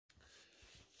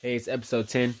Hey, it's episode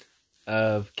 10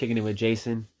 of Kicking It with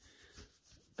Jason.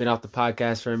 Been off the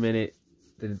podcast for a minute.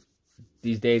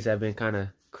 These days have been kind of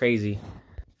crazy.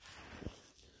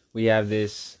 We have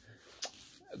this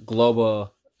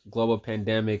global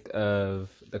pandemic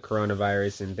of the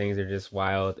coronavirus, and things are just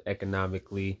wild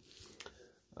economically,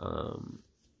 um,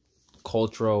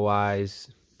 cultural wise.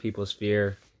 People's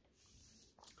fear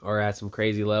are at some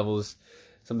crazy levels.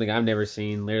 Something I've never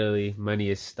seen. Literally, money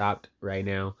is stopped right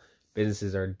now.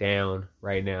 Businesses are down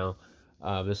right now.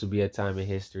 This will be a time in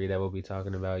history that we'll be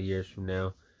talking about years from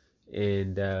now.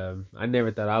 And I never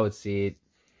thought I would see it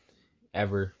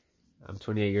ever. I'm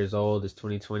 28 years old. It's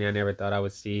 2020. I never thought I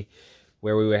would see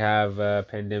where we would have a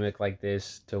pandemic like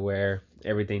this to where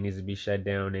everything needs to be shut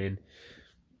down. And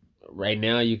right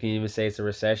now, you can even say it's a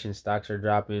recession. Stocks are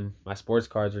dropping. My sports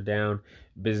cards are down.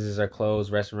 Businesses are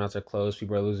closed. Restaurants are closed.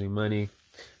 People are losing money.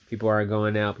 People aren't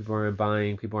going out. People aren't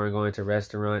buying. People aren't going to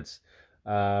restaurants.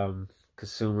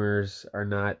 Consumers are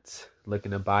not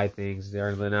looking to buy things.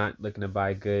 They're not looking to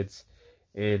buy goods.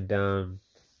 And I'm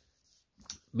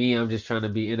just trying to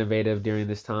be innovative during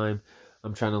this time.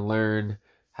 I'm trying to learn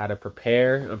how to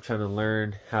prepare. I'm trying to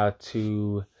learn how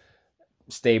to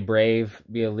stay brave,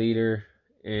 be a leader,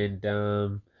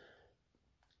 and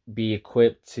be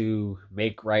equipped to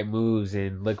make right moves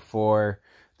and look for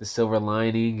the silver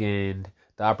lining and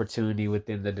the opportunity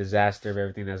within the disaster of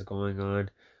everything that's going on,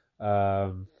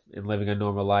 and living a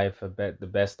normal life, the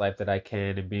best life that I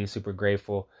can, and being super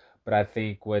grateful. But I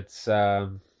think what's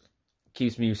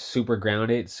keeps me super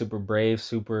grounded, super brave,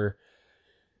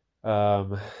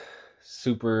 um,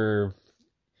 super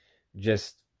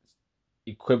just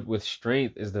equipped with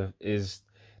strength is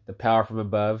the power from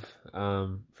above,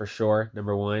 for sure.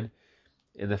 Number one,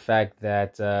 and the fact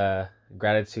that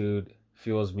gratitude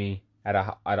fuels me at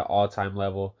an all-time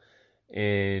level,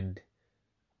 and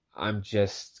I'm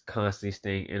just constantly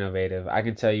staying innovative. I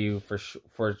can tell you for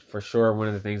sure one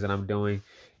of the things that I'm doing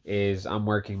is I'm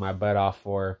working my butt off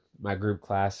for my group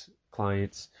class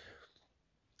clients.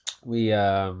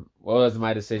 Well, it was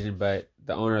my decision, but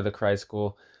the owner of the Christ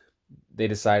School, they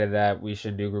decided that we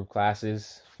shouldn't do group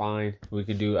classes. Fine, we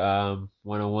can do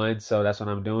one-on-one. So that's what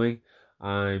I'm doing.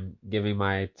 I'm giving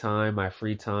my time, my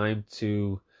free time,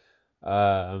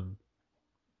 um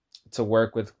to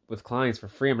work with clients for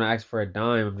free. I'm not asking for a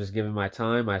dime. I'm just giving my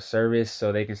time, my service,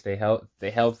 so they can stay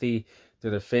healthy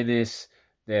through their fitness,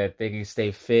 that they can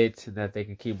stay fit, that they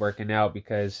can keep working out.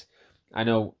 Because I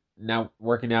know now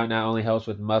working out not only helps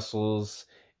with muscles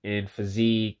and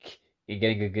physique and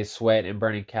getting a good sweat and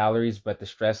burning calories, but the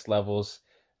stress levels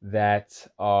that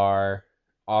are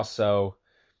also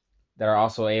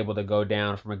able to go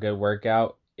down from a good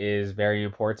workout is very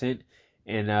important.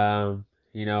 And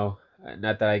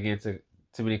not that I get into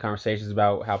too many conversations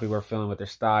about how people are feeling with their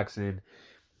stocks and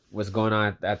what's going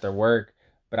on at their work,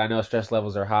 but I know stress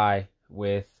levels are high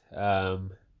with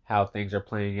how things are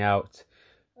playing out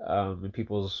in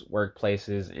people's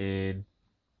workplaces, and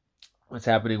what's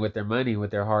happening with their money,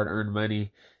 with their hard-earned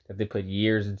money that they put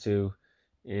years into,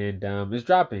 and it's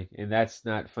dropping, and that's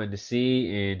not fun to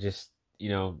see. And just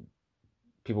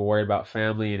people worried about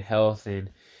family and health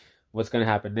and what's going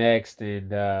to happen next.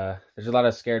 And there's a lot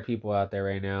of scared people out there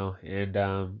right now, and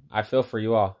I feel for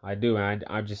you all. I do. And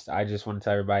I just want to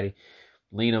tell everybody,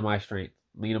 lean on my strength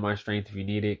if you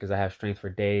need it, because I have strength for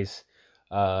days.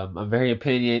 I'm very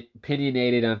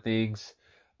opinionated on things,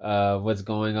 what's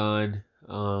going on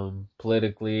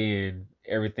politically and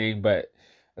everything, but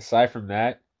aside from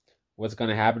that, what's going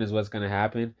to happen is what's going to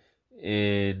happen.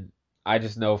 And I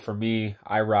just know, for me,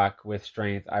 I rock with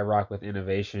strength, I rock with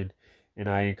innovation, and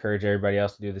I encourage everybody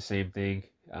else to do the same thing.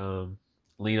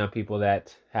 Lean on people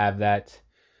that have that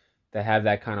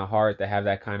kind of heart, that have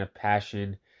that kind of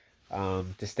passion,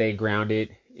 to stay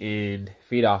grounded and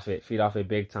feed off it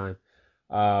big time.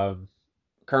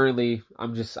 Currently,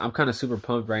 I'm kind of super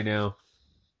pumped right now,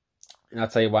 and I'll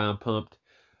tell you why I'm pumped.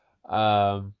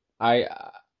 I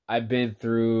I've been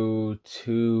through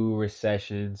two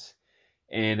recessions,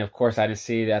 and of course, I didn't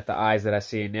see it at the eyes that I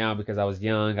see it now, because I was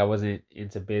young. I wasn't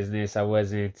into business. I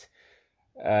wasn't,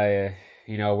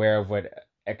 aware of what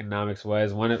economics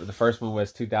was. The first one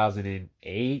was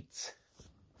 2008,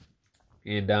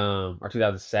 and or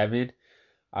 2007.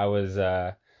 I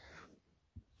was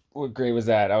what grade was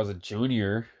that? I was a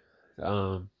junior.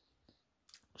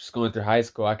 Just going through high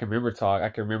school. I can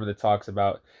remember the talks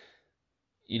about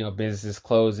businesses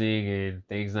closing and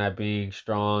things not being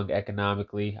strong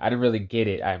economically. I didn't really get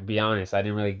it. I'll be honest. I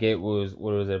didn't really get what it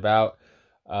was about.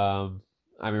 I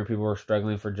remember people were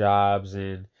struggling for jobs,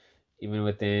 and even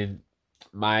within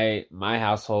my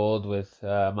household with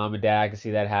mom and dad, I could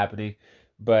see that happening.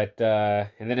 But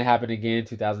and then it happened again in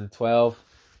 2012,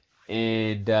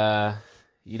 and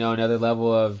another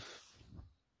level of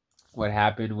what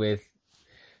happened with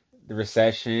the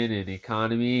recession and the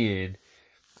economy, and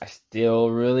I still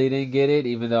really didn't get it,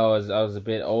 even though I was a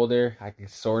bit older. I can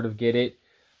sort of get it.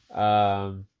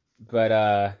 But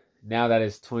now that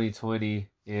it's 2020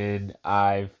 and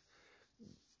I've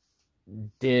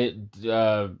did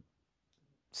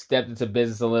stepped into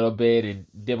business a little bit and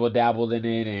dibble dabbled in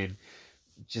it and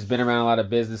just been around a lot of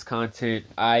business content,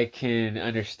 I can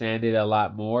understand it a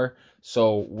lot more.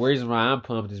 So the reason why I'm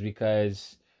pumped is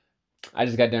because I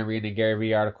just got done reading a Gary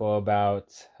Vee article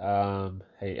about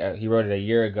he wrote it a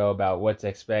year ago about what to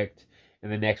expect in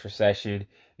the next recession.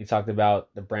 He talked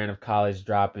about the brand of college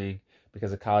dropping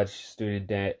because of college student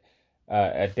debt,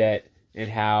 and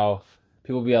how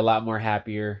people will be a lot more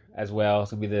happier as well.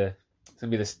 It's gonna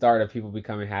be the start of people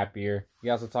becoming happier. He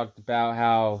also talked about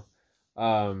how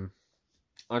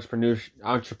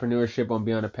entrepreneurship won't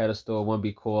be on a pedestal. It won't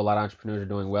be cool. A lot of entrepreneurs are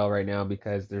doing well right now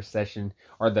because the recession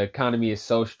or the economy is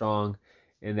so strong,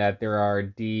 and that there are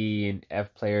D and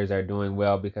F players that are doing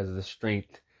well because of the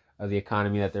strength of the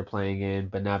economy that they're playing in,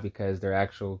 but not because they're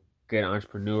actual good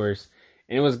entrepreneurs.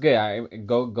 And it was good. I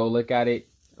go look at it.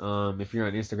 If you're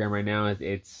on Instagram right now,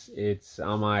 it's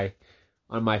on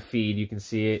my feed. You can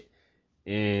see it,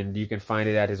 and you can find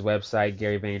it at his website,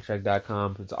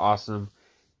 GaryVaynerchuk.com. It's awesome.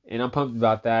 And I'm pumped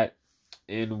about that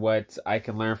and what I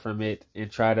can learn from it and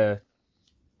try to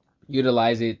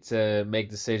utilize it to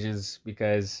make decisions,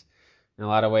 because in a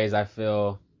lot of ways I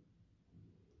feel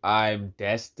I'm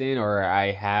destined, or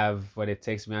I have what it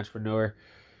takes to be an entrepreneur.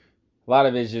 A lot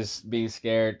of it is just being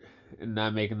scared and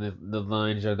not making the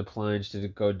lunge or the plunge to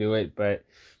go do it. But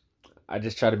I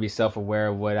just try to be self-aware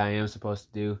of what I am supposed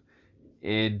to do.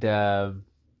 And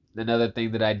another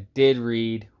thing that I did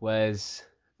read was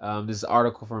this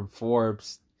article from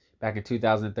Forbes back in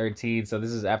 2013. So this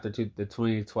is after the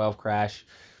 2012 crash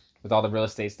with all the real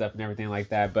estate stuff and everything like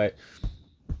that. But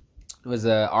it was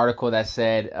an article that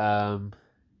said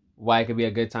why it could be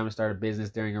a good time to start a business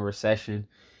during a recession.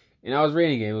 And I was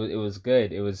reading it. It was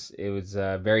good. It was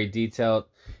very detailed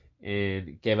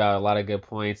and gave out a lot of good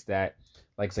points that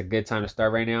like it's a good time to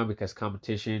start right now because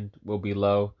competition will be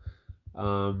low.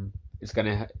 You're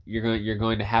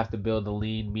going to have to build a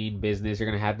lean, mean business. You're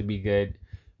going to have to be good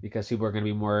because people are going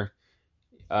to be more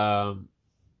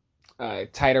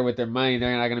tighter with their money.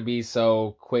 They're not going to be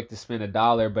so quick to spend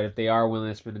 $1, but if they are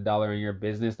willing to spend $1 in your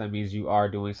business, that means you are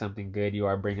doing something good. You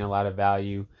are bringing a lot of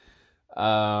value.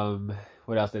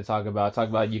 What else did they talk about? Talk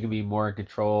about you can be more in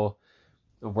control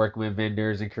of working with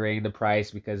vendors and creating the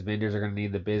price, because vendors are going to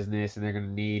need the business and they're going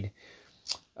to need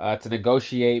to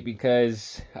negotiate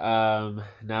because not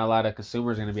a lot of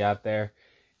consumers are going to be out there.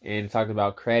 And talked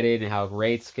about credit and how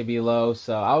rates could be low.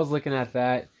 So I was looking at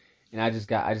that, and I just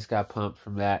got pumped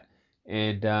from that.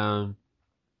 And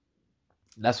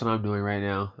that's what I'm doing right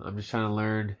now. I'm just trying to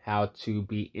learn how to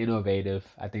be innovative.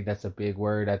 I think that's a big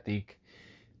word. I think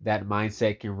that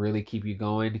mindset can really keep you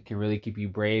going, can really keep you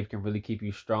brave, can really keep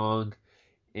you strong,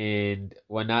 and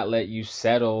will not let you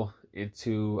settle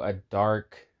into a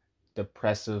dark,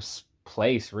 depressive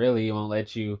place. Really, it won't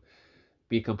let you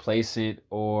be complacent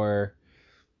or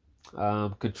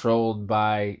controlled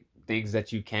by things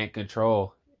that you can't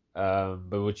control. But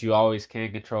what you always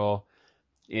can control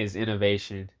is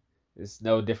innovation. It's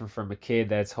no different from a kid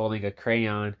that's holding a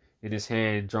crayon in his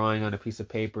hand, drawing on a piece of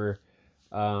paper.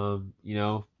 The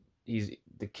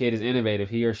kid is innovative.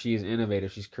 He or she is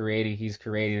innovative. He's creating.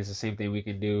 It's the same thing we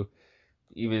can do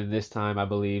even this time, I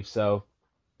believe. So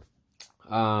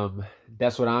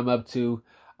that's what I'm up to.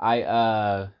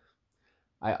 I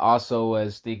also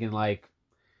was thinking like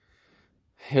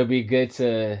it'll be good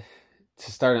to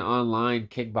start an online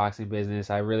kickboxing business.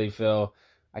 I really feel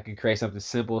I can create something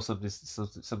simple, something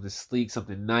sleek,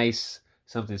 something nice,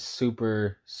 something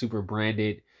super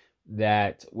branded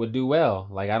that would do well.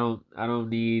 Like I don't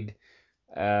need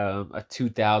a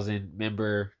 2,000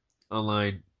 member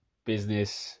online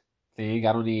business thing.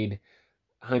 I don't need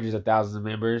hundreds of thousands of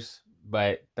members,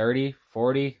 but 30,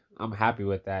 40, I'm happy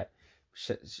with that.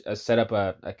 Set up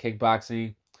a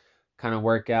kickboxing kind of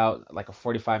workout, like a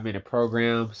 45-minute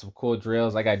program, some cool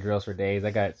drills. I got drills for days.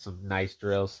 I got some nice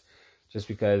drills just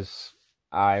because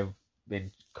I've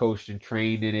been coached and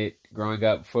trained in it growing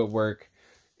up, footwork,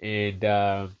 and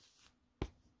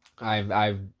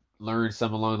I've learned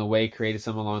some along the way, created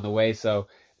some along the way. So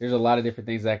there's a lot of different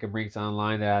things that I can bring to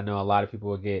online that I know a lot of people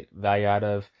will get value out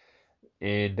of.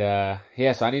 And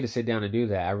so I need to sit down and do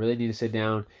that. I really need to sit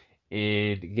down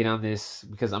and get on this,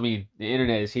 because I mean the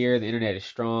internet is here, the internet is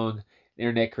strong, the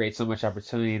internet creates so much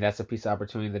opportunity. That's a piece of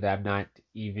opportunity that I've not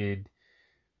even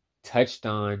touched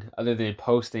on other than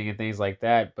posting and things like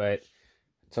that, but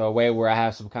to a way where I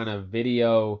have some kind of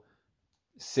video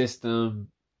system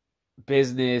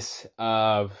business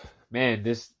of, man,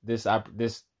 this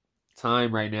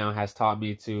time right now has taught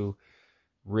me to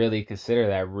really consider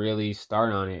that, really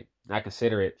start on it. Not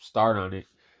consider it, start on it.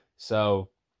 So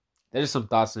there's some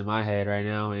thoughts in my head right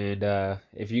now, and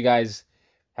if you guys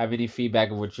have any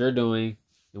feedback on what you're doing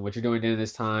and what you're doing during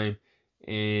this time,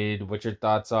 and what your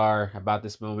thoughts are about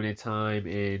this moment in time,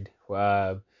 and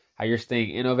how you're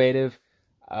staying innovative,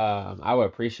 I would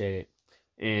appreciate it.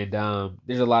 And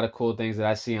there's a lot of cool things that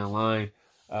I see online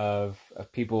of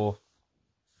people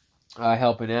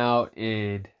helping out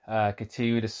and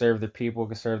continuing to serve the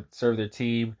people, serve their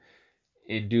team,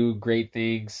 and do great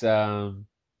things to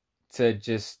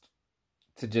just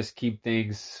keep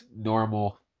things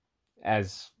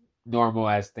as normal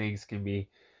as things can be.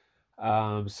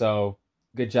 So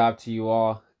good job to you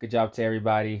all. Good job to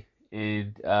everybody.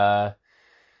 And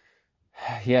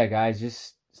yeah, guys,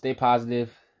 just stay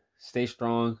positive, stay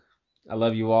strong. I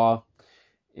love you all.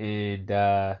 And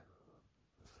I'm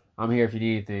here if you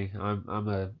need anything. I'm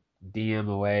a DM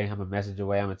away, I'm a message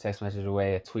away, I'm a text message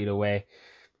away, a tweet away.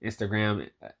 Instagram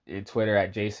and Twitter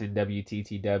at Jason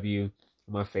WTTW.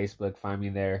 I'm on Facebook, find me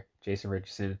there, Jason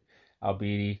Richardson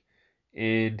Albini.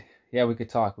 And yeah, we could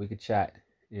talk, we could chat.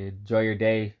 Enjoy your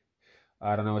day.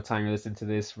 I don't know what time you're listening to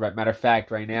this. Matter of fact,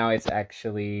 right now it's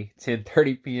actually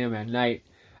 10:30 p.m. at night.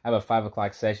 I have a 5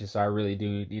 o'clock session, so I really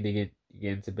do need to get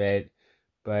into bed.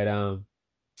 But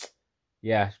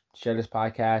yeah, share this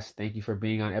podcast. Thank you for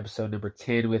being on episode number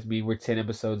 10 with me. We're 10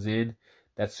 episodes in.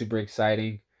 That's super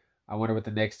exciting. I wonder what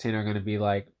the next 10 are going to be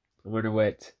like. I wonder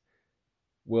what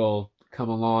will come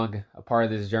along, a part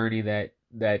of this journey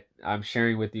that I'm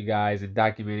sharing with you guys and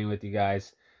documenting with you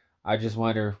guys. I just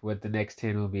wonder what the next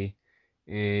 10 will be.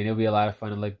 And it'll be a lot of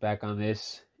fun to look back on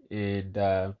this and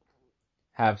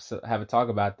have a talk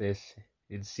about this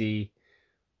and see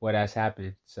what has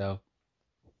happened. So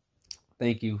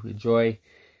thank you. Enjoy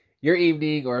your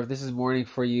evening, or if this is morning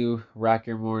for you, rock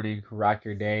your morning, rock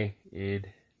your day, and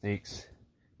thanks.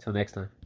 Till next time.